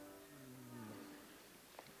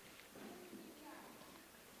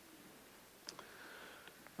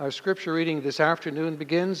Our scripture reading this afternoon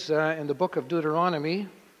begins in the book of Deuteronomy,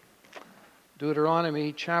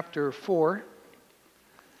 Deuteronomy chapter 4.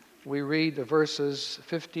 We read the verses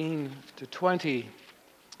 15 to 20.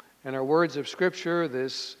 And our words of scripture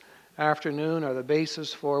this afternoon are the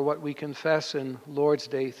basis for what we confess in Lord's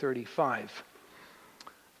Day 35.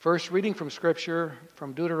 First reading from scripture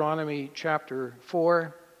from Deuteronomy chapter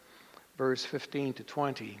 4, verse 15 to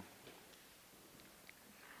 20.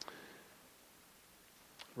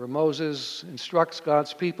 Where Moses instructs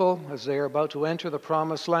God's people as they are about to enter the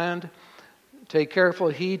promised land, "Take careful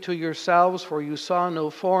heed to yourselves, for you saw no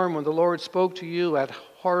form when the Lord spoke to you at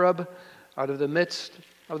Horeb out of the midst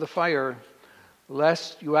of the fire,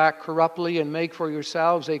 lest you act corruptly and make for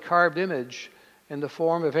yourselves a carved image in the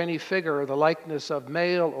form of any figure, the likeness of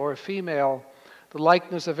male or female, the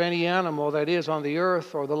likeness of any animal that is on the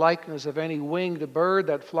earth, or the likeness of any winged bird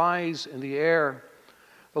that flies in the air,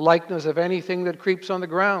 the likeness of anything that creeps on the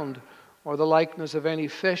ground, or the likeness of any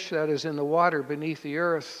fish that is in the water beneath the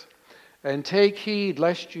earth. And take heed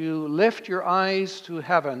lest you lift your eyes to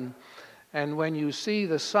heaven, and when you see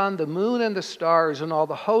the sun, the moon, and the stars, and all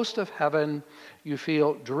the host of heaven, you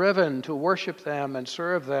feel driven to worship them and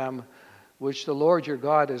serve them, which the Lord your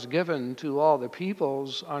God has given to all the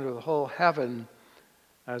peoples under the whole heaven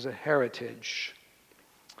as a heritage."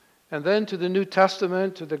 And then to the New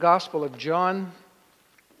Testament, to the Gospel of John.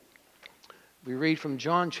 We read from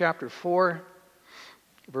John chapter 4,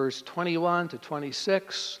 verse 21 to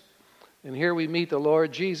 26. And here we meet the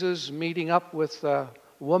Lord Jesus meeting up with a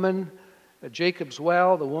woman at Jacob's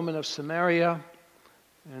well, the woman of Samaria,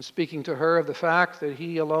 and speaking to her of the fact that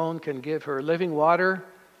he alone can give her living water.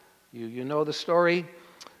 You know the story.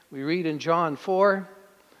 We read in John 4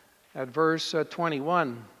 at verse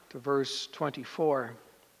 21 to verse 24.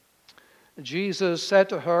 Jesus said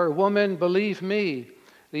to her, "Woman, believe me,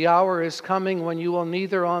 the hour is coming when you will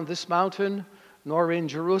neither on this mountain nor in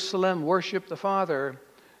Jerusalem worship the Father.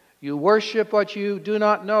 You worship what you do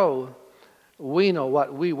not know. We know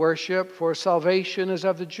what we worship, for salvation is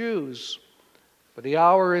of the Jews. But the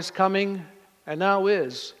hour is coming, and now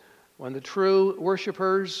is, when the true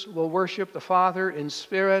worshipers will worship the Father in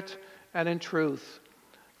spirit and in truth.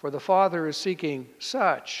 For the Father is seeking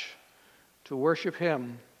such to worship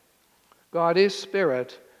Him. God is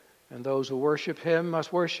spirit, and those who worship Him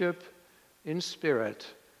must worship in spirit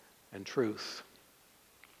and truth."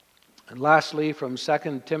 And lastly, from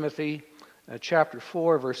 2 Timothy chapter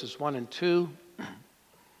 4, verses 1 and 2,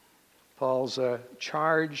 Paul's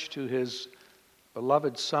charge to his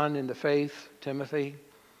beloved son in the faith, Timothy.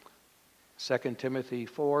 2 Timothy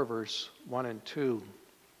 4, verse 1 and 2.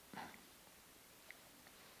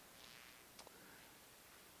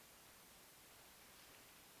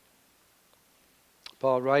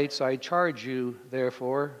 Paul writes, "I charge you,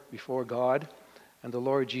 therefore, before God and the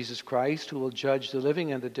Lord Jesus Christ, who will judge the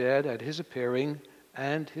living and the dead at His appearing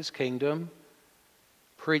and His kingdom.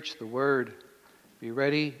 Preach the word. Be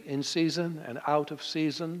ready in season and out of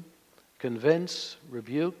season. Convince,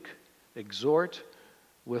 rebuke, exhort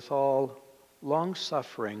with all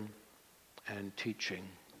long-suffering and teaching."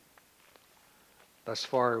 Thus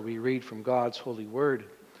far we read from God's holy word.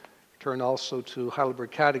 Turn also to Heidelberg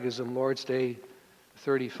Catechism, Lord's Day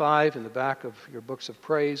 35 in the back of your books of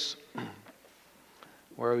praise,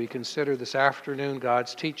 where we consider this afternoon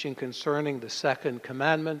God's teaching concerning the second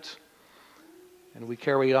commandment. And we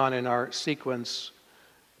carry on in our sequence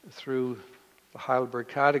through the Heidelberg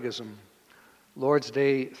Catechism. Lord's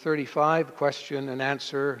Day 35, question and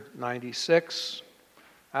answer 96,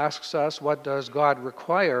 asks us, what does God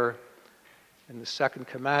require in the second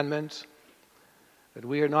commandment? That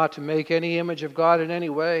we are not to make any image of God in any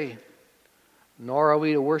way, nor are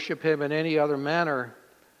we to worship Him in any other manner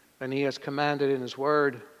than He has commanded in His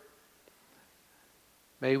Word.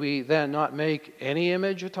 May we then not make any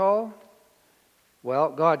image at all? Well,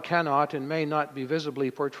 God cannot and may not be visibly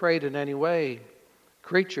portrayed in any way.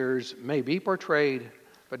 Creatures may be portrayed,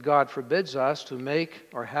 but God forbids us to make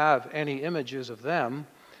or have any images of them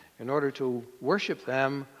in order to worship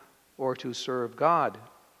them or to serve God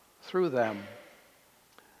through them.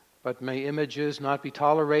 But may images not be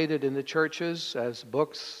tolerated in the churches as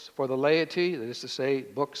books for the laity, that is to say,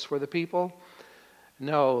 books for the people?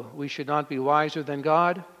 No, we should not be wiser than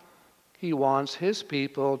God. He wants His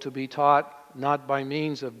people to be taught not by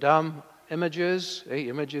means of dumb images,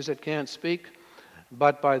 images that can't speak,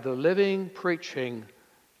 but by the living preaching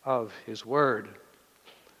of His Word.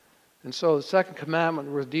 And so the second commandment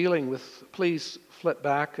we're dealing with, please flip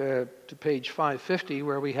back to page 550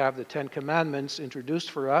 where we have the Ten Commandments introduced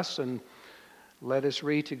for us, and let us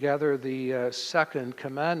read together the second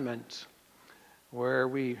commandment, where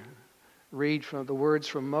we read from the words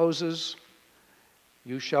from Moses.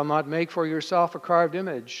 You shall not make for yourself a carved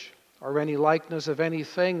image, or any likeness of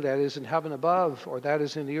anything that is in heaven above, or that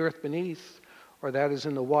is in the earth beneath, or that is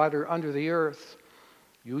in the water under the earth.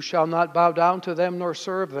 You shall not bow down to them nor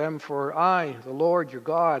serve them, for I, the Lord your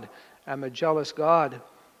God, am a jealous God,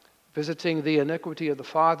 visiting the iniquity of the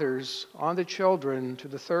fathers on the children to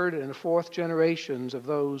the third and fourth generations of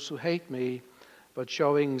those who hate me, but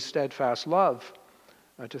showing steadfast love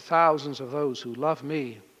to thousands of those who love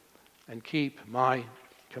me and keep my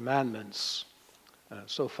commandments.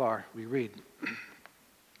 So far we read.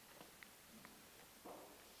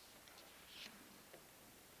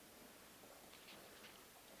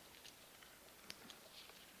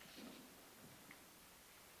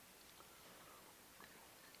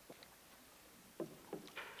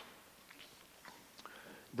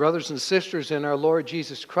 Brothers and sisters in our Lord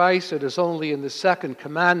Jesus Christ, it is only in the second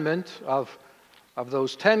commandment of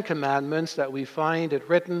those 10 commandments that we find it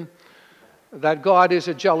written that God is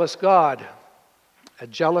a jealous God. A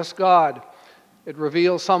jealous God. It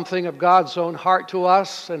reveals something of God's own heart to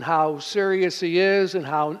us and how serious He is and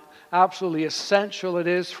how absolutely essential it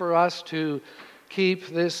is for us to keep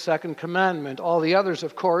this second commandment. All the others,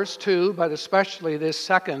 of course, too, but especially this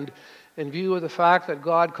second, in view of the fact that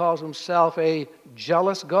God calls Himself a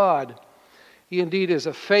jealous God. He indeed is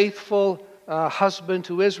a faithful husband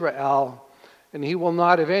to Israel, and He will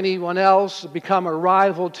not, if anyone else, become a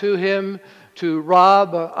rival to Him to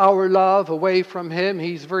rob our love away from Him.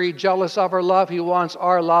 He's very jealous of our love. He wants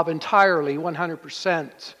our love entirely,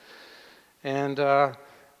 100%. And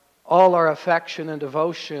all our affection and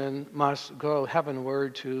devotion must go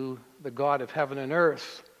heavenward to the God of heaven and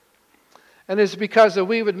earth. And it's because that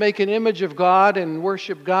we would make an image of God and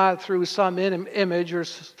worship God through some image or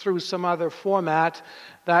through some other format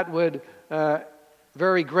that would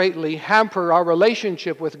very greatly hamper our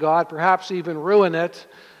relationship with God, perhaps even ruin it,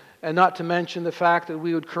 and not to mention the fact that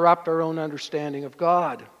we would corrupt our own understanding of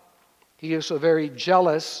God. He is so very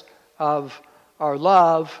jealous of our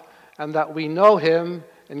love and that we know Him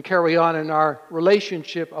and carry on in our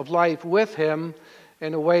relationship of life with Him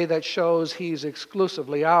in a way that shows He's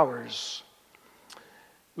exclusively ours.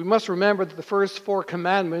 We must remember that the first 4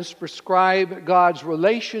 commandments prescribe God's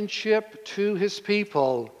relationship to His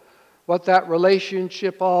people, what that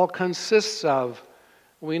relationship all consists of.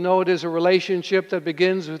 We know it is a relationship that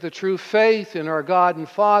begins with the true faith in our God and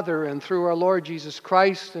Father and through our Lord Jesus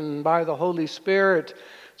Christ and by the Holy Spirit.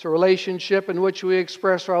 It's a relationship in which we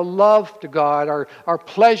express our love to God, our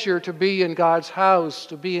pleasure to be in God's house,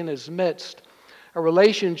 to be in His midst. A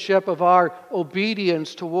relationship of our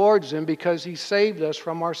obedience towards Him because He saved us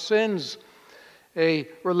from our sins. A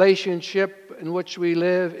relationship in which we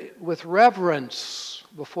live with reverence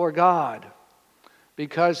before God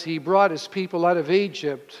because He brought His people out of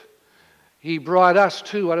Egypt. He brought us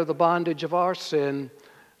too out of the bondage of our sin,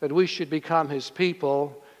 that we should become His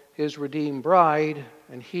people, His redeemed bride,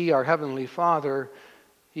 and He, our Heavenly Father,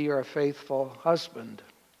 He, our faithful husband.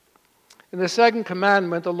 In the second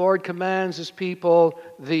commandment, the Lord commands His people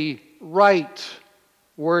the right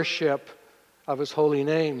worship of His holy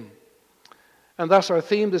name. And thus our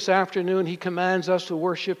theme this afternoon, He commands us to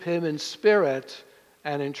worship Him in spirit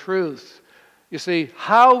and in truth. You see,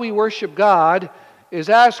 how we worship God is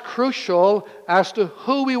as crucial as to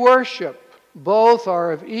who we worship. Both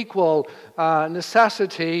are of equal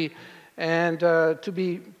necessity, and to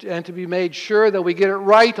be made sure that we get it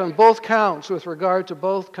right on both counts with regard to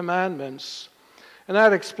both commandments. And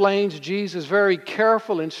that explains Jesus' very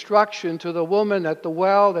careful instruction to the woman at the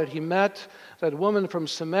well that He met, that woman from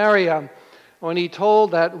Samaria, when He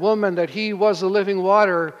told that woman that He was the living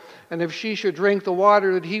water, and if she should drink the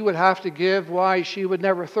water that He would have to give, why, she would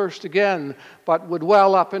never thirst again, but would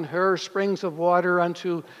well up in her springs of water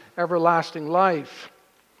unto everlasting life.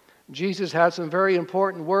 Jesus had some very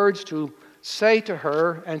important words to say to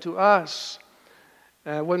her and to us.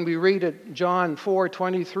 When we read it, John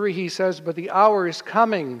 4:23, He says, "But the hour is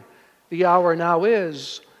coming, the hour now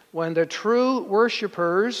is, when the true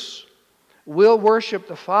worshipers will worship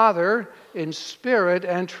the Father in spirit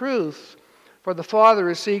and truth. For the Father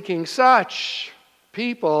is seeking such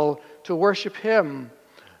people to worship Him.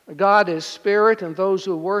 God is spirit, and those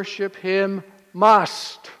who worship Him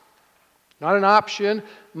must, not an option,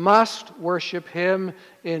 must worship Him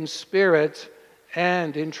in spirit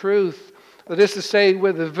and in truth." That is to say,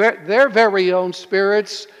 with their very own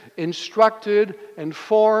spirits instructed and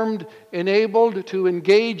formed, enabled to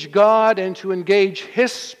engage God and to engage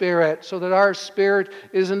His Spirit, so that our spirit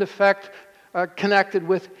is in effect connected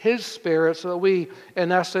with His Spirit, so that we,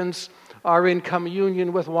 in essence, are in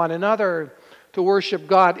communion with one another. To worship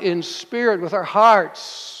God in spirit with our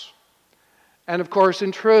hearts, And of course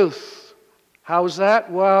in truth. How's that?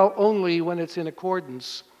 Well, only when it's in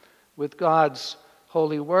accordance with God's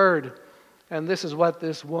holy word. And this is what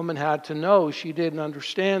this woman had to know. She didn't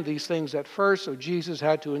understand these things at first, so Jesus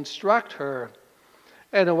had to instruct her.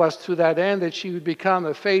 And it was to that end that she would become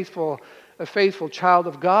a faithful child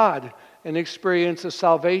of God and experience a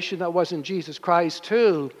salvation that was in Jesus Christ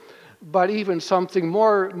too. But even something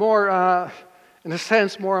more in a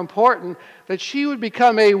sense, more important, that she would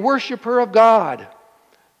become a worshiper of God.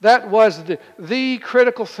 That was the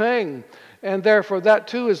critical thing. And therefore, that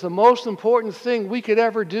too is the most important thing we could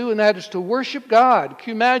ever do, and that is to worship God. Can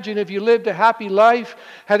you imagine if you lived a happy life,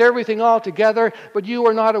 had everything all together, but you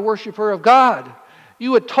were not a worshiper of God? You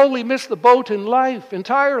would totally miss the boat in life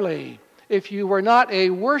entirely if you were not a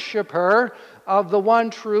worshiper of the one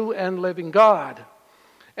true and living God.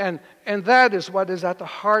 And that is what is at the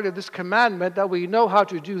heart of this commandment, that we know how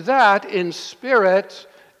to do that in spirit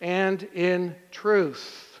and in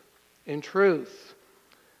truth. In truth.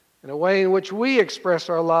 In a way in which we express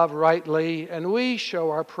our love rightly, and we show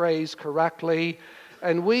our praise correctly,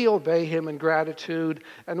 and we obey Him in gratitude,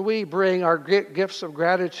 and we bring our gifts of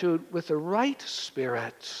gratitude with the right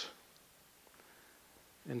spirit.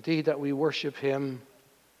 Indeed, that we worship Him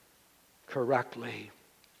correctly.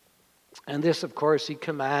 And this, of course, He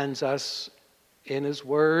commands us in His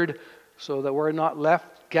Word, so that we're not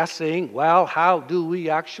left guessing, well, how do we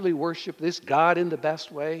actually worship this God in the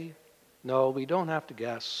best way? No, we don't have to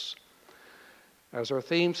guess. As our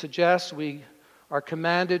theme suggests, we are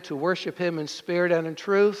commanded to worship Him in spirit and in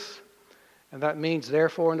truth. And that means,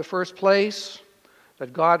 therefore, in the first place,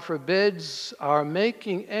 that God forbids our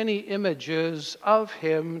making any images of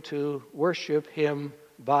Him to worship Him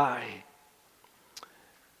by.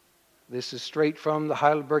 This is straight from the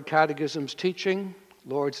Heidelberg Catechism's teaching,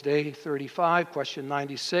 Lord's Day 35, question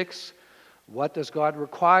 96. What does God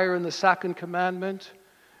require in the second commandment?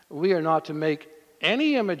 We are not to make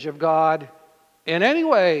any image of God in any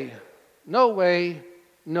way,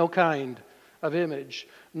 no kind of image,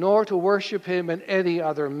 nor to worship Him in any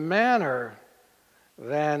other manner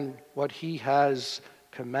than what He has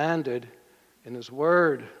commanded in His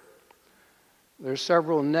Word. There's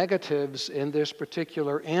several negatives in this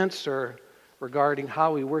particular answer regarding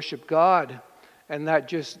how we worship God, and that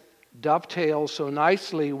just dovetails so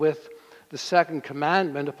nicely with the second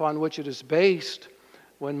commandment upon which it is based,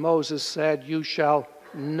 when Moses said, "You shall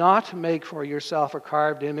not make for yourself a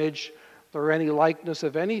carved image or any likeness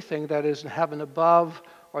of anything that is in heaven above,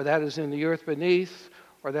 or that is in the earth beneath,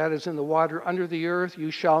 or that is in the water under the earth.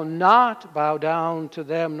 You shall not bow down to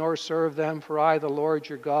them nor serve them, for I, the Lord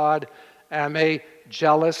your God, am a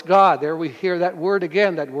jealous God." There we hear that word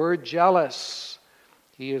again, that word jealous.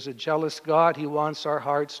 He is a jealous God. He wants our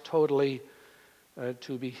hearts totally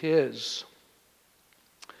to be His.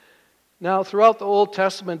 Now, throughout the Old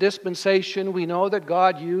Testament dispensation, we know that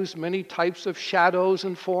God used many types of shadows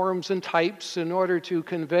and forms and types in order to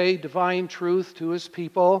convey divine truth to His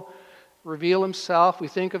people, reveal Himself. We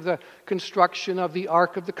think of the construction of the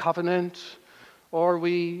Ark of the Covenant, or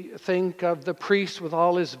we think of the priest with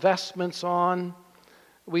all his vestments on.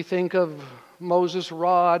 We think of Moses'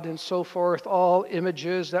 rod and so forth, all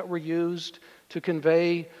images that were used to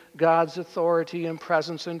convey God's authority and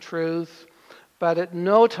presence and truth. But at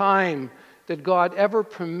no time did God ever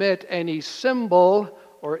permit any symbol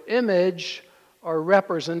or image or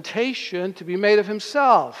representation to be made of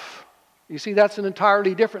Himself. You see, that's an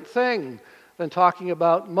entirely different thing than talking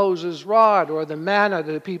about Moses' rod or the manna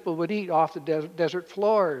that the people would eat off the desert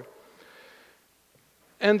floor.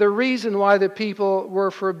 And the reason why the people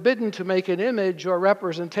were forbidden to make an image or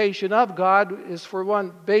representation of God is for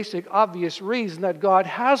one basic, obvious reason, that God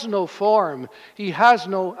has no form. He has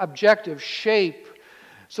no objective shape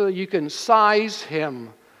so that you can size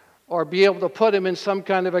Him or be able to put Him in some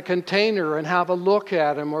kind of a container and have a look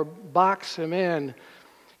at Him or box Him in.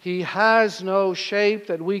 He has no shape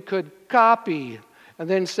that we could copy and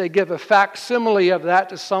then say, give a facsimile of that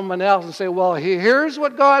to someone else and say, well, here's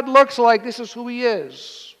what God looks like. This is who He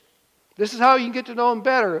is. This is how you can get to know Him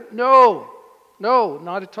better. No,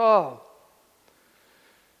 not at all.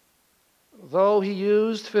 Though He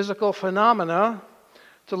used physical phenomena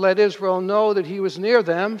to let Israel know that He was near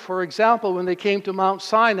them. For example, when they came to Mount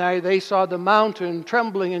Sinai, they saw the mountain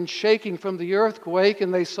trembling and shaking from the earthquake,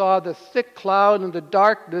 and they saw the thick cloud and the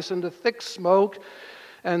darkness and the thick smoke,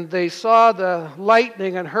 and they saw the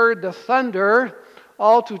lightning and heard the thunder,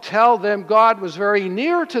 all to tell them God was very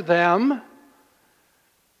near to them,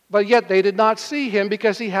 but yet they did not see Him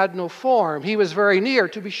because He had no form. He was very near,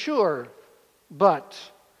 to be sure, but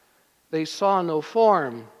they saw no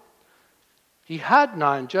form. He had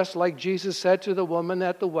none, just like Jesus said to the woman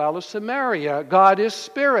at the well of Samaria, God is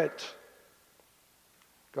spirit.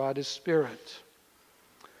 God is spirit.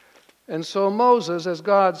 And so Moses, as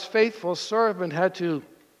God's faithful servant, had to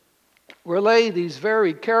relay these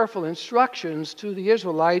very careful instructions to the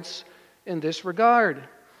Israelites in this regard.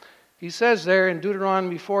 He says there in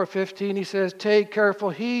Deuteronomy 4:15, he says, take careful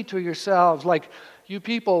heed to yourselves. Like, you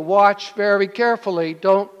people, watch very carefully.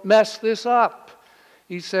 Don't mess this up.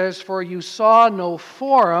 He says, for you saw no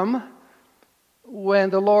form when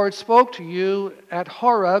the Lord spoke to you at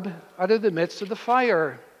Horeb out of the midst of the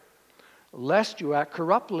fire, lest you act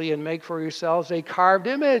corruptly and make for yourselves a carved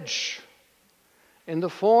image in the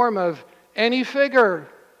form of any figure,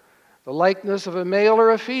 the likeness of a male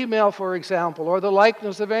or a female, for example, or the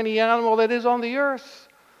likeness of any animal that is on the earth,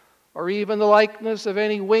 or even the likeness of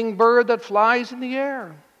any winged bird that flies in the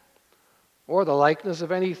air, or the likeness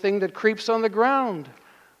of anything that creeps on the ground,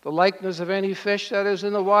 the likeness of any fish that is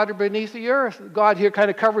in the water beneath the earth. God here kind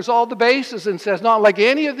of covers all the bases and says, not like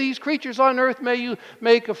any of these creatures on earth may you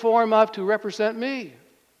make a form of to represent me.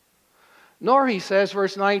 Nor, he says,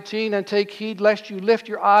 verse 19, and take heed lest you lift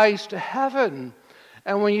your eyes to heaven,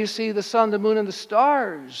 and when you see the sun, the moon, and the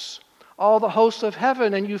stars, all the hosts of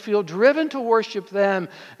heaven, and you feel driven to worship them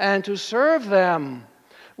and to serve them,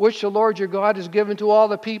 which the Lord your God has given to all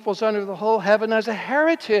the peoples under the whole heaven as a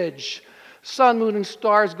heritage. Sun, moon, and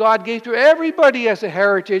stars God gave to everybody as a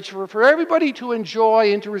heritage for everybody to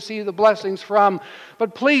enjoy and to receive the blessings from.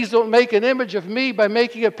 But please don't make an image of me by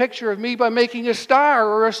making a picture of me by making a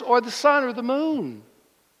star or the sun or the moon,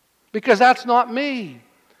 because that's not me.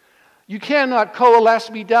 You cannot coalesce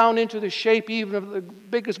me down into the shape even of the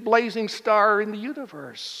biggest blazing star in the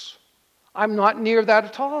universe. I'm not near that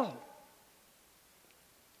at all.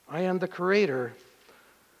 I am the creator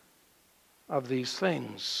of these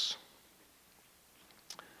things.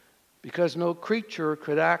 Because no creature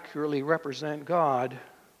could accurately represent God,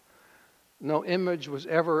 no image was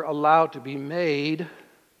ever allowed to be made,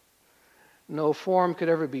 no form could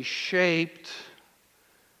ever be shaped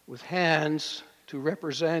with hands to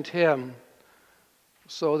represent him,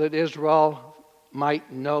 so that Israel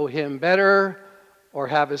might know him better or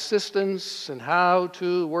have assistance in how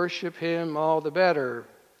to worship him all the better.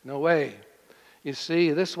 No way. You see,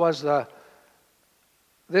 this was the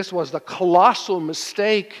colossal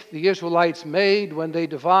mistake the Israelites made when they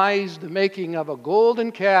devised the making of a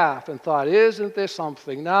golden calf and thought, isn't this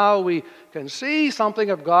something? Now we can see something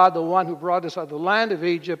of God, the one who brought us out of the land of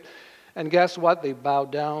Egypt. And guess what? They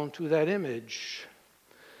bowed down to that image.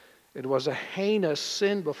 It was a heinous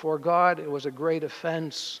sin before God. It was a great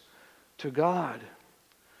offense to God.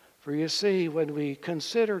 For you see, when we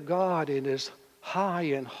consider God in his high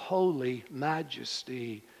and holy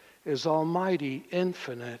majesty, his almighty,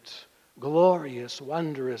 infinite, glorious,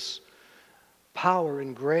 wondrous power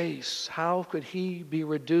and grace, how could he be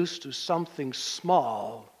reduced to something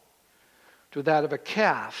small, to that of a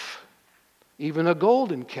calf, even a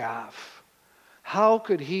golden calf? How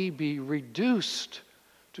could he be reduced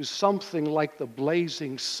to something like the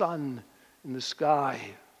blazing sun in the sky,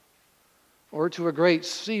 or to a great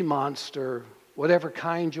sea monster, whatever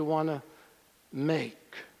kind you want to make?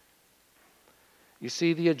 You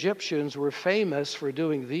see, the Egyptians were famous for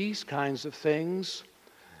doing these kinds of things.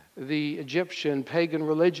 The Egyptian pagan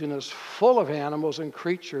religion is full of animals and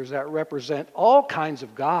creatures that represent all kinds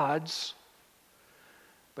of gods.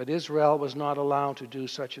 But Israel was not allowed to do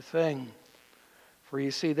such a thing. For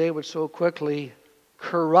you see, they would so quickly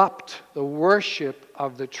corrupt the worship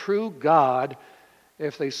of the true God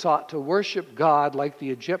if they sought to worship God like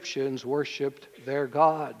the Egyptians worshipped their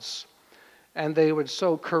gods. And they would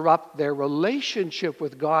so corrupt their relationship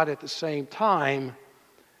with God at the same time,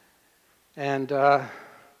 and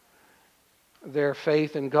their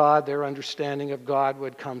faith in God, their understanding of God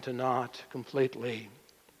would come to naught completely.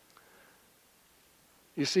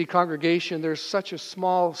 You see, congregation, there's such a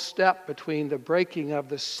small step between the breaking of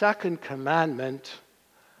the second commandment,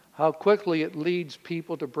 how quickly it leads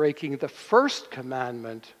people to breaking the first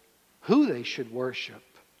commandment, who they should worship.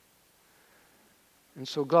 And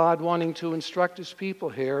so God, wanting to instruct his people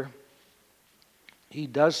here, he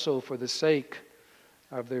does so for the sake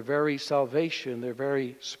of their very salvation, their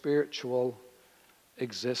very spiritual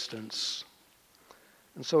existence.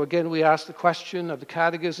 And so again, we ask the question of the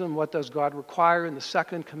Catechism, what does God require in the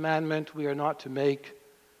second commandment? We are not to make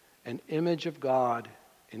an image of God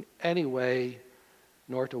in any way,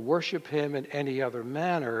 nor to worship him in any other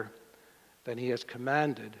manner than he has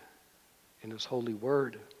commanded in his holy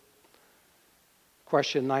word.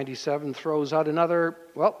 Question 97 throws out another,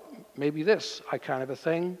 maybe this kind of a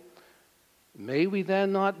thing. May we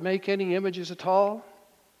then not make any images at all?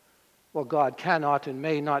 Well, God cannot and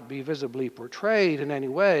may not be visibly portrayed in any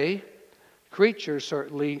way. Creatures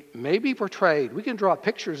certainly may be portrayed. We can draw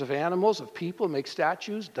pictures of animals, of people, make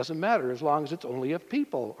statues. Doesn't matter as long as it's only of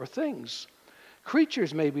people or things.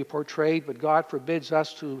 Creatures may be portrayed, but God forbids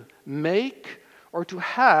us to make or to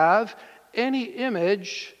have any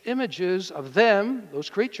images of them, those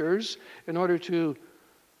creatures, in order to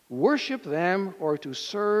worship them or to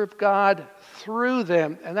serve God through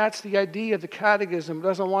them. And that's the idea of the Catechism. It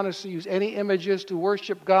doesn't want us to use any images to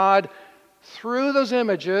worship God through those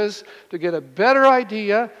images to get a better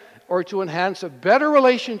idea or to enhance a better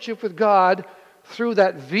relationship with God through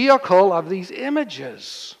that vehicle of these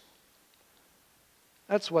images.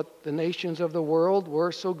 That's what the nations of the world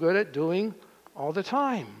were so good at doing all the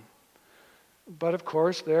time. But of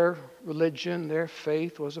course, their religion, their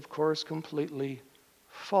faith was of course completely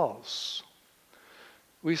false.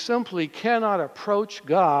 We simply cannot approach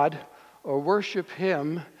God or worship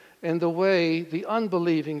Him in the way the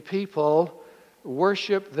unbelieving people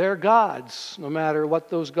worship their gods, no matter what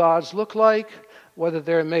those gods look like, whether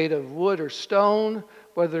they're made of wood or stone,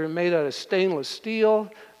 whether they're made out of stainless steel,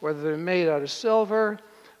 whether they're made out of silver,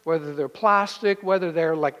 whether they're plastic, whether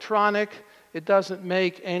they're electronic. It doesn't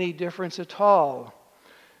make any difference at all.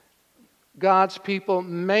 God's people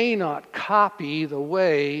may not copy the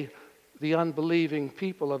way the unbelieving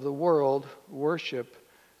people of the world worship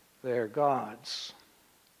their gods.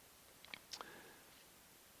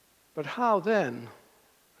 But how then?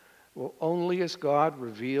 Well, only as God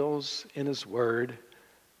reveals in His Word.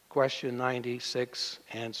 Question 96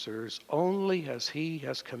 answers, only as He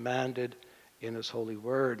has commanded in His holy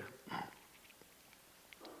Word.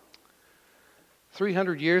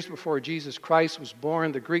 300 years before Jesus Christ was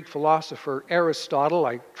born, the Greek philosopher Aristotle,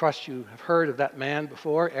 I trust you have heard of that man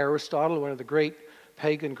before, Aristotle, one of the great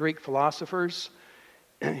pagan Greek philosophers,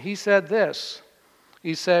 he said this.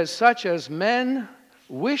 He says, such as men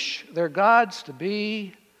wish their gods to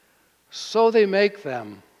be, so they make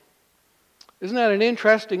them. Isn't that an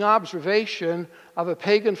interesting observation of a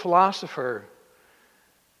pagan philosopher?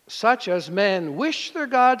 Such as men wish their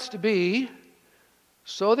gods to be,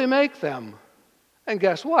 so they make them. And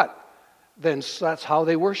guess what? Then that's how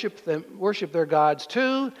they worship their gods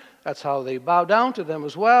too. That's how they bow down to them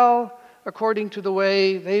as well, according to the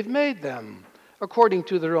way they've made them, according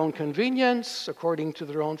to their own convenience, according to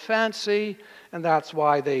their own fancy. And that's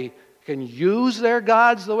why they can use their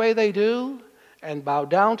gods the way they do and bow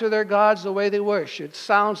down to their gods the way they wish. It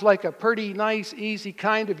sounds like a pretty nice, easy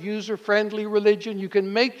kind of user-friendly religion. You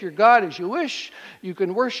can make your God as you wish. You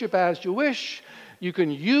can worship as you wish. You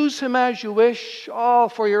can use Him as you wish, all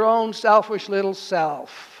for your own selfish little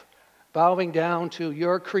self, bowing down to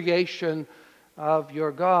your creation of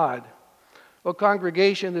your God. Well,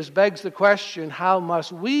 congregation, this begs the question, how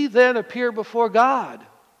must we then appear before God?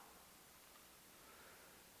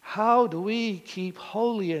 How do we keep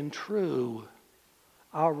holy and true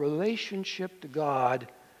our relationship to God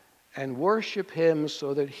and worship Him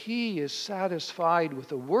so that He is satisfied with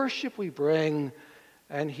the worship we bring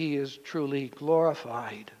and He is truly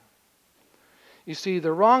glorified? You see,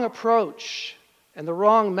 the wrong approach and the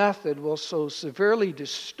wrong method will so severely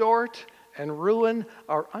distort and ruin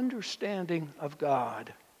our understanding of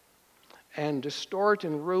God and distort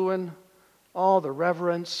and ruin all the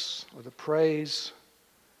reverence or the praise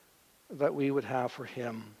that we would have for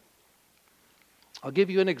Him. I'll give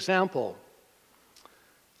you an example.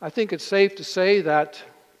 I think it's safe to say that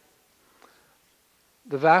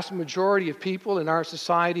the vast majority of people in our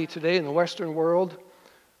society today, in the Western world,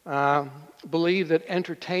 believe that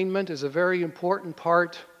entertainment is a very important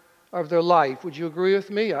part of their life. Would you agree with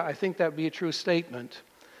me? I think that would be a true statement.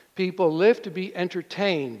 People live to be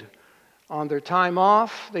entertained. On their time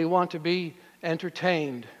off, they want to be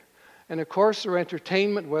entertained. And of course, their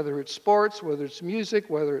entertainment, whether it's sports, whether it's music,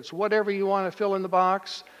 whether it's whatever you want to fill in the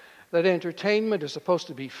box, that entertainment is supposed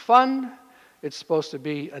to be fun. It's supposed to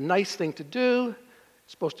be a nice thing to do.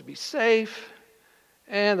 It's supposed to be safe.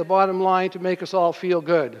 And the bottom line, to make us all feel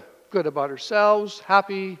good. Good about ourselves,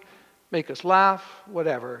 happy, make us laugh,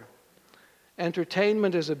 whatever.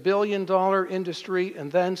 Entertainment is $1 billion industry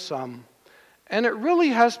and then some. And it really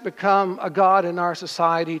has become a god in our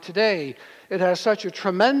society today. It has such a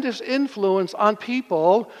tremendous influence on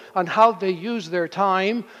people, on how they use their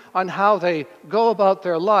time, on how they go about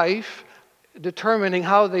their life, determining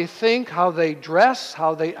how they think, how they dress,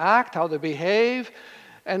 how they act, how they behave,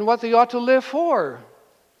 and what they ought to live for.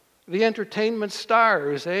 The entertainment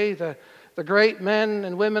stars, the great men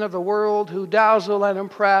and women of the world who dazzle and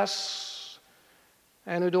impress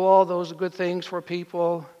and who do all those good things for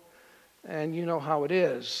people. And you know how it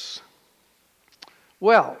is.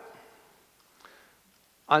 Well,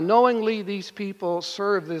 Unknowingly, these people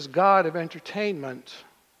serve this god of entertainment.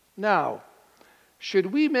 Now, should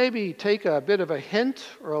we maybe take a bit of a hint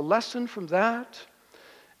or a lesson from that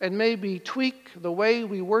and maybe tweak the way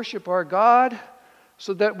we worship our God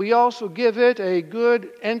so that we also give it a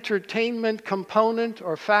good entertainment component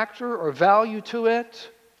or factor or value to it,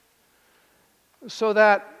 so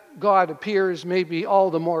that God appears maybe all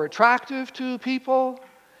the more attractive to people,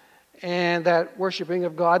 and that worshiping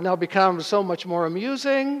of God now becomes so much more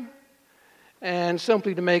amusing and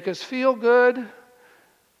simply to make us feel good?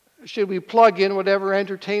 Should we plug in whatever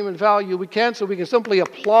entertainment value we can so we can simply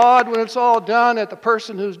applaud when it's all done at the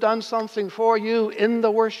person who's done something for you in the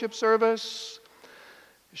worship service?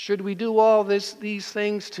 Should we do all these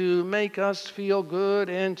things to make us feel good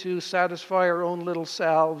and to satisfy our own little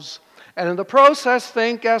selves? And in the process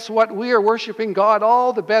think, guess what? We are worshiping God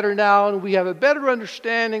all the better now, and we have a better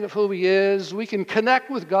understanding of who He is. We can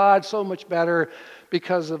connect with God so much better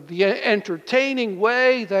because of the entertaining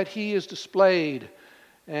way that He is displayed.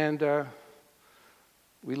 And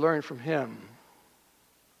we learn from Him.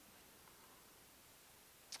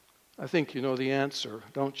 I think you know the answer,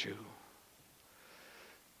 don't you?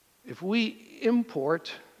 If we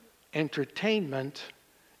import entertainment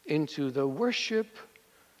into the worship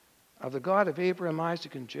of the God of Abraham,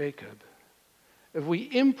 Isaac, and Jacob, if we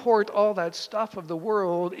import all that stuff of the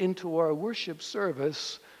world into our worship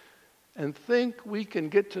service and think we can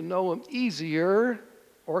get to know Him easier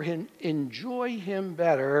or enjoy Him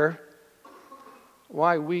better,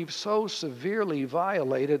 why, we've so severely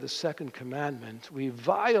violated the second commandment. We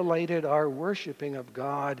violated our worshiping of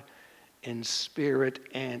God in spirit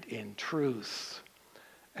and in truth.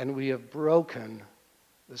 And we have broken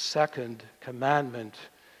the second commandment.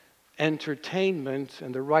 Entertainment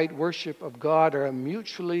and the right worship of God are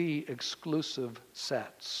mutually exclusive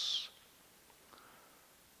sets.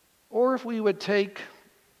 Or if we would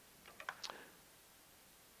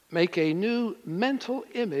make a new mental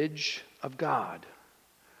image of God.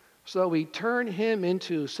 So we turn Him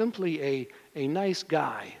into simply a nice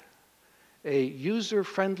guy, a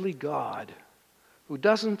user-friendly God who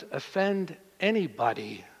doesn't offend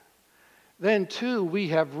anybody. Then too, we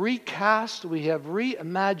have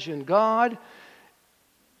reimagined God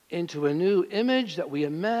into a new image that we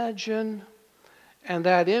imagine, and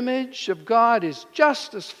that image of God is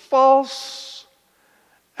just as false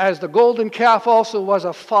as the golden calf also was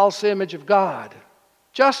a false image of God.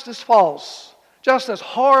 Just as false, just as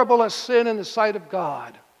horrible as sin in the sight of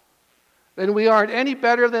God. Then we aren't any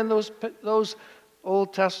better than those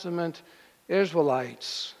Old Testament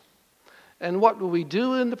Israelites. And what will we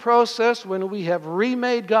do in the process when we have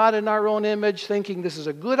remade God in our own image, thinking this is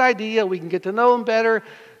a good idea, we can get to know Him better?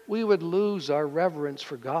 We would lose our reverence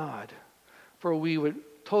for God, for we would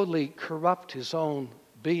totally corrupt His own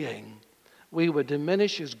being. We would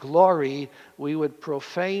diminish His glory, we would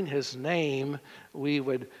profane His name, we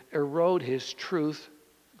would erode His truth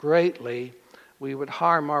greatly, we would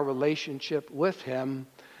harm our relationship with Him,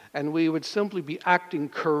 and we would simply be acting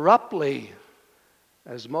corruptly,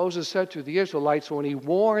 as Moses said to the Israelites when he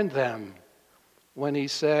warned them, when he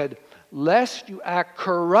said, lest you act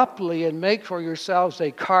corruptly and make for yourselves a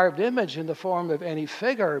carved image in the form of any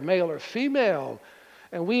figure, male or female,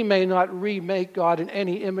 and we may not remake God in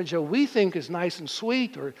any image that we think is nice and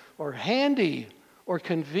sweet or handy or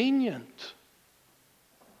convenient.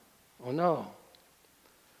 Oh no.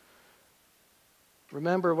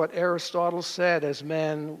 Remember what Aristotle said, as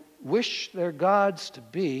men wish their gods to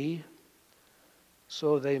be,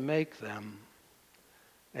 so they make them.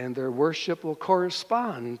 And their worship will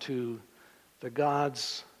correspond to the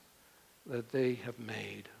gods that they have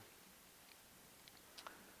made.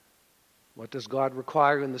 What does God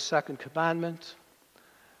require in the second commandment?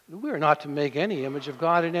 We are not to make any image of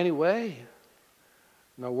God in any way,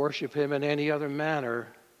 nor worship Him in any other manner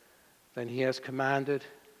than He has commanded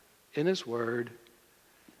in His Word.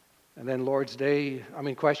 And then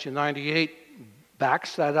question 98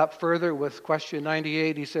 backs that up further with question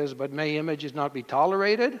 98. He says, but may images not be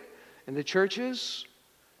tolerated in the churches?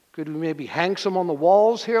 Could we maybe hang some on the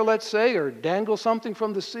walls here, let's say, or dangle something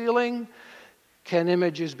from the ceiling? Can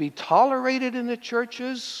images be tolerated in the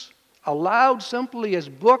churches? Allowed simply as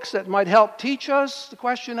books that might help teach us, the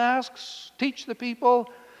question asks, teach the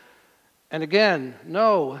people? And again,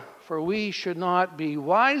 no, for we should not be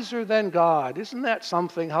wiser than God. Isn't that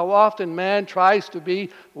something? How often man tries to be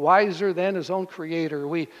wiser than his own Creator.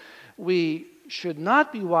 We should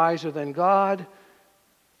not be wiser than God,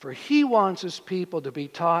 for He wants His people to be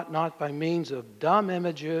taught not by means of dumb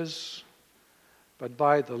images, but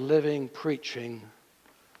by the living preaching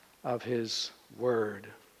of His Word.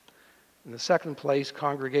 In the second place,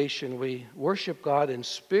 congregation, we worship God in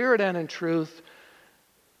spirit and in truth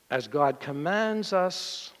as God commands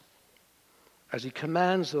us, as He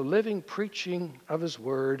commands the living preaching of His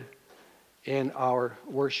Word in our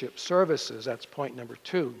worship services. That's point number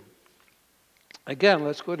 2. Again,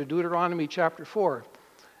 let's go to Deuteronomy chapter 4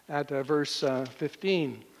 at verse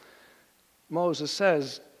 15. Moses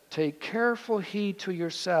says, "Take careful heed to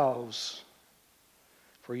yourselves,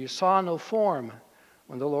 for you saw no form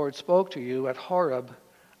when the Lord spoke to you at Horeb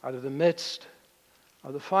out of the midst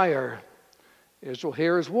of the fire." Israel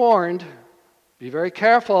here is warned, be very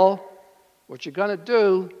careful what you're going to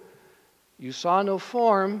do. You saw no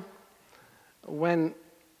form. When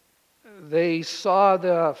they saw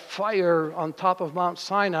the fire on top of Mount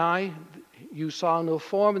Sinai, you saw no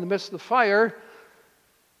form in the midst of the fire.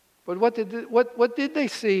 But what did they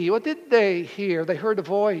see? What did they hear? They heard a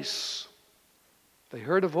voice. They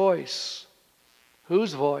heard a voice.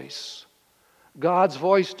 Whose voice? God's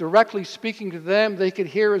voice directly speaking to them. They could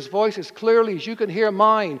hear His voice as clearly as you can hear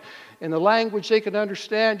mine. In the language they could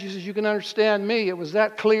understand, just as you can understand me. It was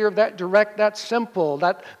that clear, that direct, that simple,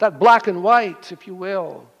 that black and white, if you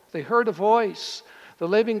will. They heard a voice. The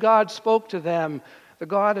living God spoke to them. The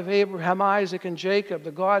God of Abraham, Isaac, and Jacob,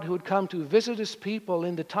 the God who had come to visit His people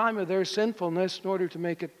in the time of their sinfulness in order to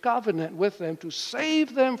make a covenant with them, to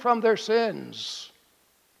save them from their sins.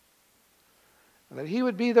 And that He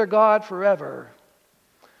would be their God forever.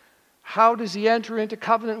 How does He enter into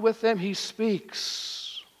covenant with them? He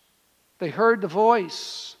speaks. They heard the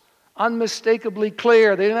voice, unmistakably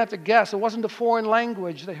clear. They didn't have to guess. It wasn't a foreign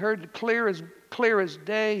language. They heard it clear as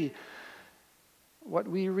day. What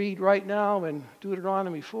we read right now in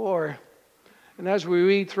Deuteronomy 4. And as we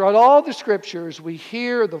read throughout all the Scriptures, we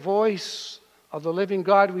hear the voice of the living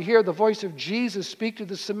God. We hear the voice of Jesus speak to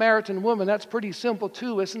the Samaritan woman. That's pretty simple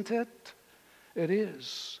too, isn't it? It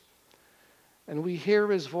is. And we hear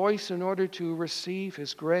His voice in order to receive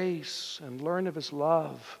His grace and learn of His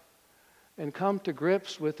love and come to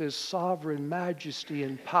grips with His sovereign majesty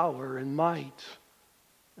and power and might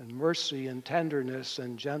and mercy and tenderness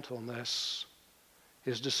and gentleness.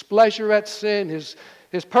 His displeasure at sin, His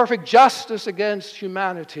perfect justice against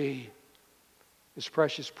humanity, His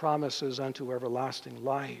precious promises unto everlasting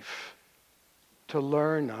life, to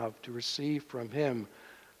learn of, to receive from Him,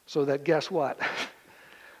 so that, guess what?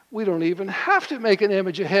 We don't even have to make an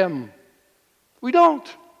image of Him. We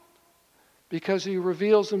don't. Because He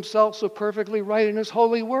reveals Himself so perfectly right in His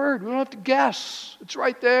holy word. We don't have to guess. It's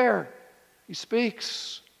right there. He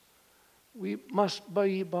speaks. We must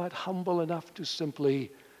be but humble enough to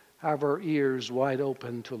simply have our ears wide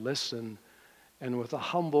open to listen, and with a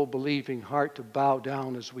humble, believing heart to bow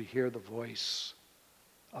down as we hear the voice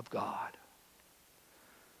of God.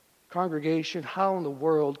 Congregation, how in the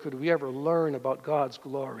world could we ever learn about God's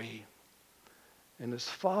glory and His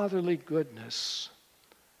fatherly goodness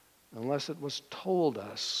unless it was told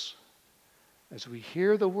us as we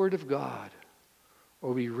hear the Word of God,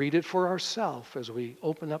 or we read it for ourselves as we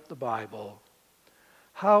open up the Bible?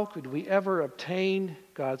 How could we ever obtain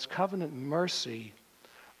God's covenant mercy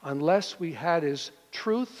unless we had His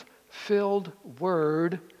truth-filled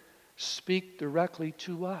Word speak directly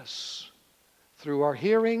to us? Through our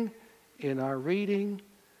hearing, in our reading,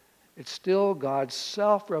 it's still God's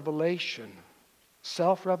self-revelation.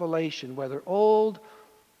 Self-revelation, whether Old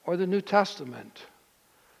or the New Testament.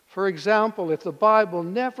 For example, if the Bible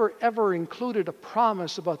never ever included a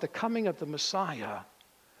promise about the coming of the Messiah,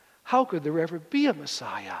 how could there ever be a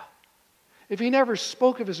Messiah? If He never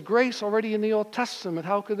spoke of His grace already in the Old Testament,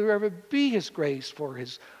 how could there ever be His grace for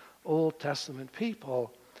His Old Testament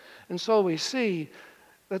people? And so we see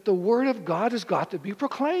that the Word of God has got to be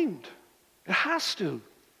proclaimed. It has to.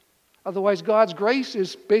 Otherwise, God's grace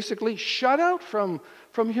is basically shut out from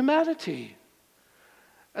humanity.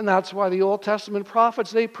 And that's why the Old Testament prophets,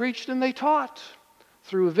 they preached and they taught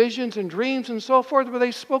through visions and dreams and so forth, where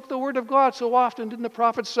they spoke the Word of God. So often didn't the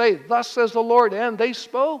prophets say, "Thus says the Lord," and they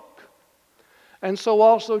spoke. And so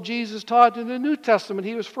also Jesus taught in the New Testament.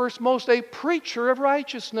 He was first most a preacher of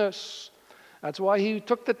righteousness. That's why He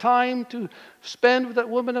took the time to spend with that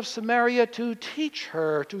woman of Samaria to teach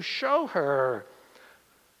her, to show her.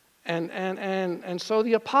 And so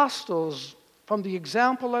the apostles, from the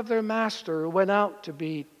example of their master, went out to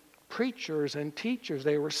be preachers and teachers.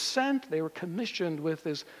 They were sent, they were commissioned with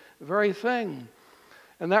this very thing.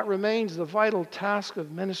 And that remains the vital task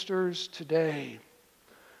of ministers today.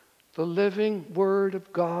 The living Word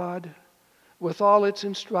of God, with all its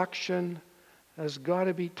instruction, has got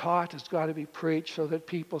to be taught, has got to be preached, so that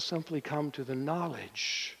people simply come to the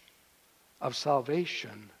knowledge of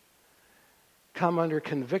salvation, come under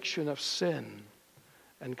conviction of sin,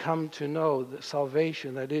 and come to know the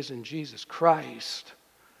salvation that is in Jesus Christ.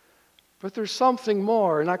 But there's something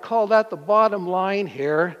more, and I call that the bottom line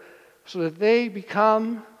here, so that they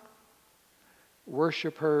become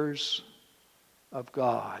worshipers of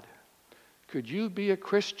God. Could you be a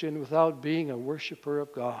Christian without being a worshiper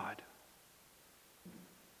of God?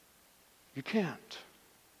 You can't.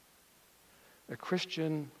 A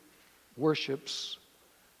Christian worships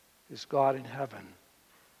his God in heaven,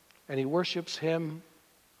 and he worships him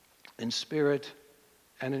in spirit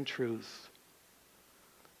and in truth.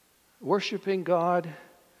 Worshiping God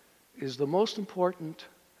is the most important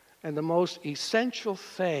and the most essential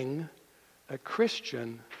thing a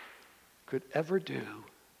Christian could ever do.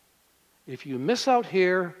 If you miss out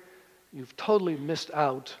here, you've totally missed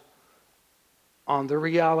out on the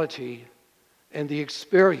reality and the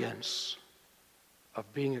experience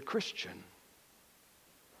of being a Christian.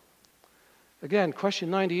 Again, question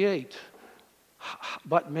 98.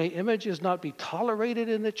 But may images not be tolerated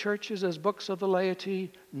in the churches as books of the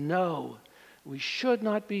laity? No. We should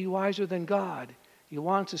not be wiser than God. He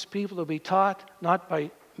wants his people to be taught not by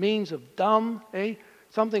means of dumb,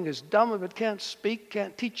 something is dumb if it can't speak,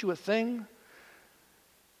 can't teach you a thing.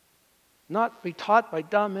 Not be taught by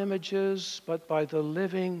dumb images, but by the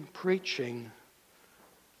living preaching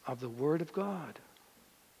of the Word of God.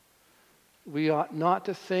 We ought not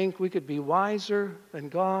to think we could be wiser than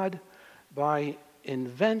God by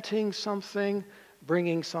inventing something,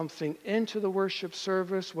 bringing something into the worship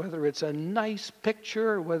service, whether it's a nice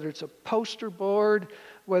picture, whether it's a poster board,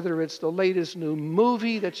 whether it's the latest new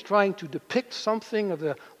movie that's trying to depict something of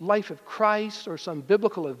the life of Christ or some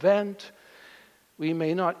biblical event. We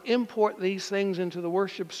may not import these things into the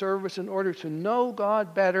worship service in order to know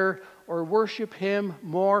God better or worship him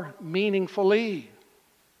more meaningfully.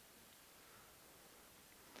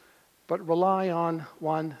 But rely on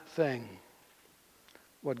one thing,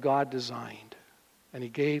 what God designed and he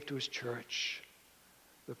gave to his church,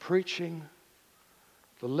 the preaching,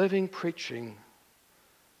 the living preaching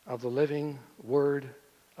of the living Word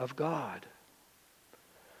of God.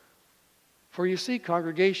 For you see,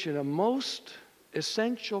 congregation, a most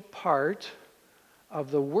essential part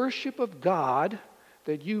of the worship of God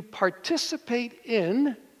that you participate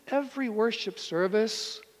in every worship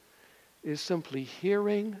service is simply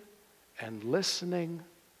hearing and listening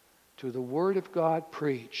to the Word of God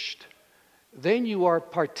preached. Then you are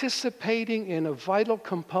participating in a vital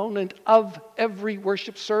component of every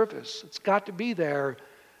worship service. It's got to be there.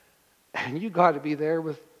 And you've got to be there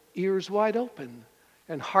with ears wide open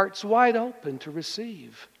and hearts wide open to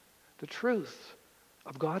receive the truth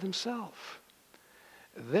of God himself.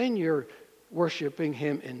 Then you're worshiping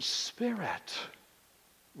him in spirit,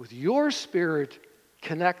 with your spirit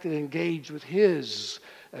connected, engaged with his,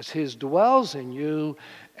 as his dwells in you,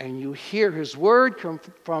 and you hear his word come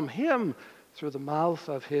from him through the mouth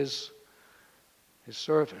of his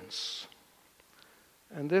servants.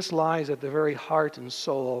 And this lies at the very heart and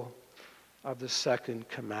soul of the second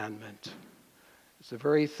commandment. It's the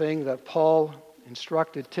very thing that Paul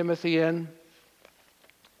instructed Timothy in,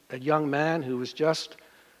 a young man who was just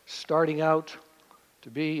starting out to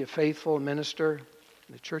be a faithful minister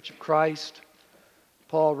in the Church of Christ.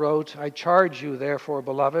 Paul wrote, I charge you therefore,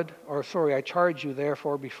 before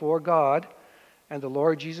God and the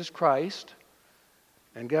Lord Jesus Christ.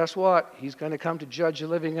 And guess what? He's going to come to judge the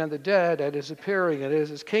living and the dead at his appearing, at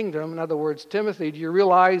his kingdom. In other words, Timothy, do you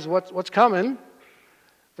realize what's coming?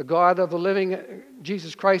 The God of the living,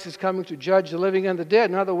 Jesus Christ, is coming to judge the living and the dead.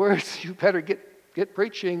 In other words, you better get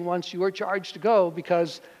preaching once you are charged to go,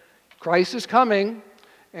 because Christ is coming,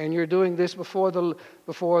 and you're doing this before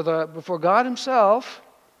God himself.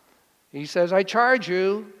 He says, I charge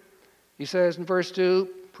you. He says in verse 2,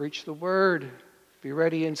 preach the word. Be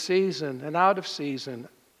ready in season and out of season.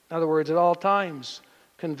 In other words, at all times.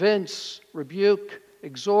 Convince, rebuke,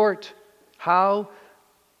 exhort. How?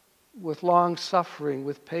 With long suffering,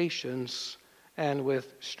 with patience, and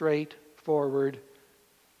with straightforward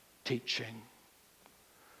teaching.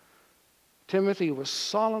 Timothy was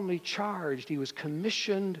solemnly charged. He was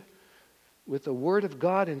commissioned with the word of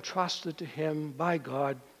God entrusted to him by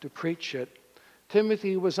God to preach it.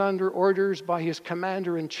 Timothy was under orders by his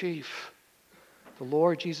commander-in-chief, the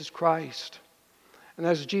Lord Jesus Christ. And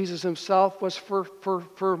as Jesus himself was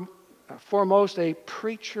foremost a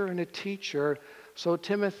preacher and a teacher, so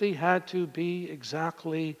Timothy had to be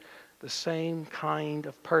exactly the same kind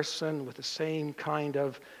of person with the same kind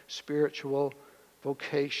of spiritual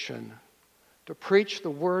vocation, to preach the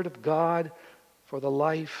Word of God for the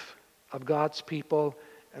life of God's people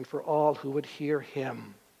and for all who would hear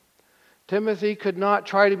him. Timothy could not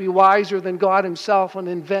try to be wiser than God himself and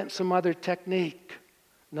invent some other technique.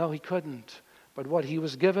 No, he couldn't. But what he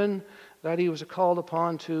was given, that he was called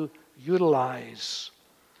upon to utilize.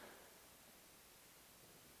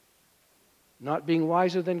 Not being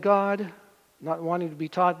wiser than God, not wanting to be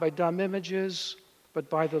taught by dumb images, but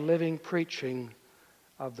by the living preaching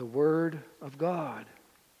of the Word of God.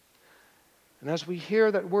 And as we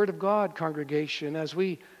hear that Word of God, congregation, as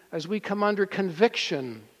we come under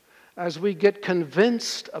conviction, as we get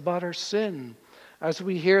convinced about our sin, as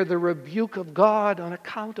we hear the rebuke of God on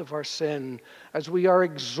account of our sin, as we are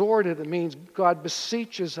exhorted, it means God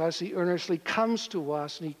beseeches us, He earnestly comes to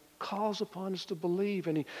us, and He calls upon us to believe,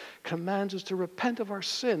 and He commands us to repent of our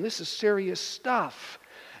sin. This is serious stuff.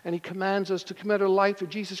 And He commands us to commit our life to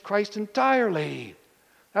Jesus Christ entirely.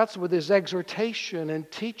 That's what His exhortation and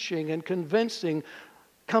teaching and convincing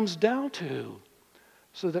comes down to,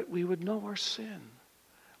 so that we would know our sin.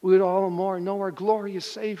 We would all the more know our glorious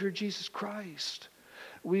Savior, Jesus Christ.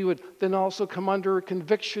 We would then also come under a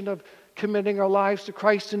conviction of committing our lives to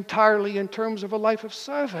Christ entirely in terms of a life of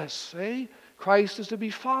service. Christ is to be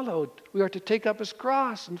followed. We are to take up His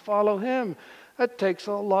cross and follow Him. That takes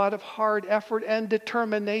a lot of hard effort and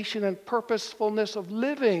determination and purposefulness of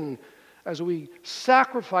living as we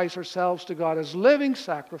sacrifice ourselves to God as living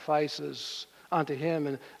sacrifices unto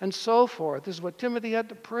Him and so forth. This is what Timothy had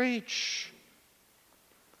to preach.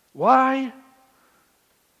 Why?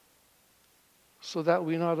 So that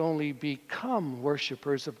we not only become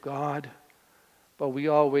worshipers of God, but we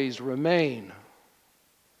always remain.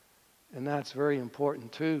 And that's very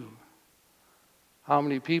important too. How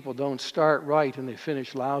many people don't start right and they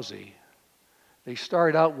finish lousy? They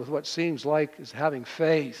start out with what seems like is having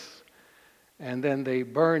faith, and then they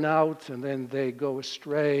burn out, and then they go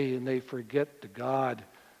astray, and they forget the God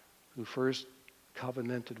who first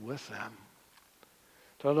covenanted with them.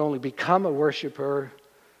 To not only become a worshiper,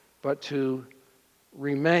 but to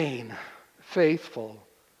remain faithful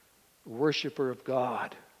worshiper of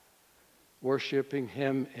God, worshiping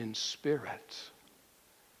Him in spirit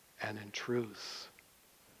and in truth,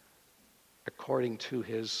 according to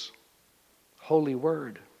His holy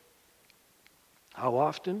word. How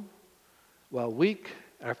often? Well, week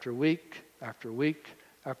after week after week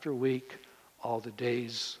after week, all the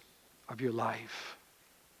days of your life.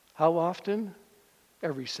 How often?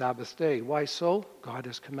 Every Sabbath day. Why so? God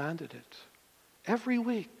has commanded it. Every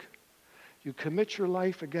week, you commit your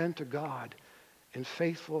life again to God in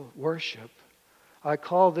faithful worship. I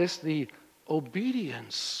call this the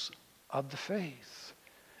obedience of the faith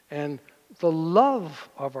and the love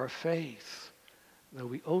of our faith that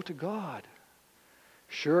we owe to God.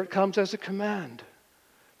 Sure, it comes as a command,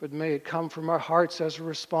 but may it come from our hearts as a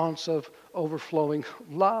response of overflowing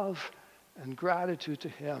love and gratitude to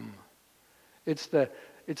Him. It's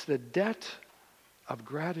the debt of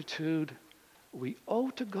gratitude we owe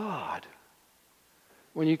to God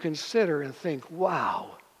when you consider and think,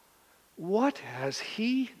 wow, what has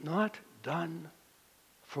He not done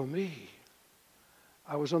for me?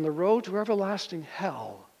 I was on the road to everlasting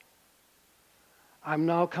hell. I'm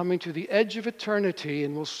now coming to the edge of eternity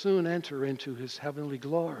and will soon enter into His heavenly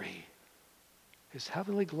glory. His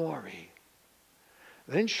heavenly glory.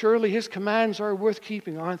 Then surely His commands are worth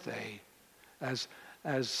keeping, aren't they?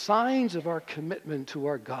 As signs of our commitment to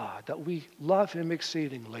our God, that we love Him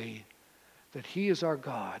exceedingly, that He is our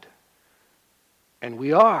God. And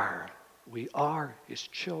we are His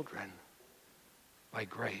children by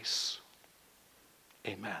grace.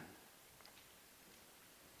 Amen.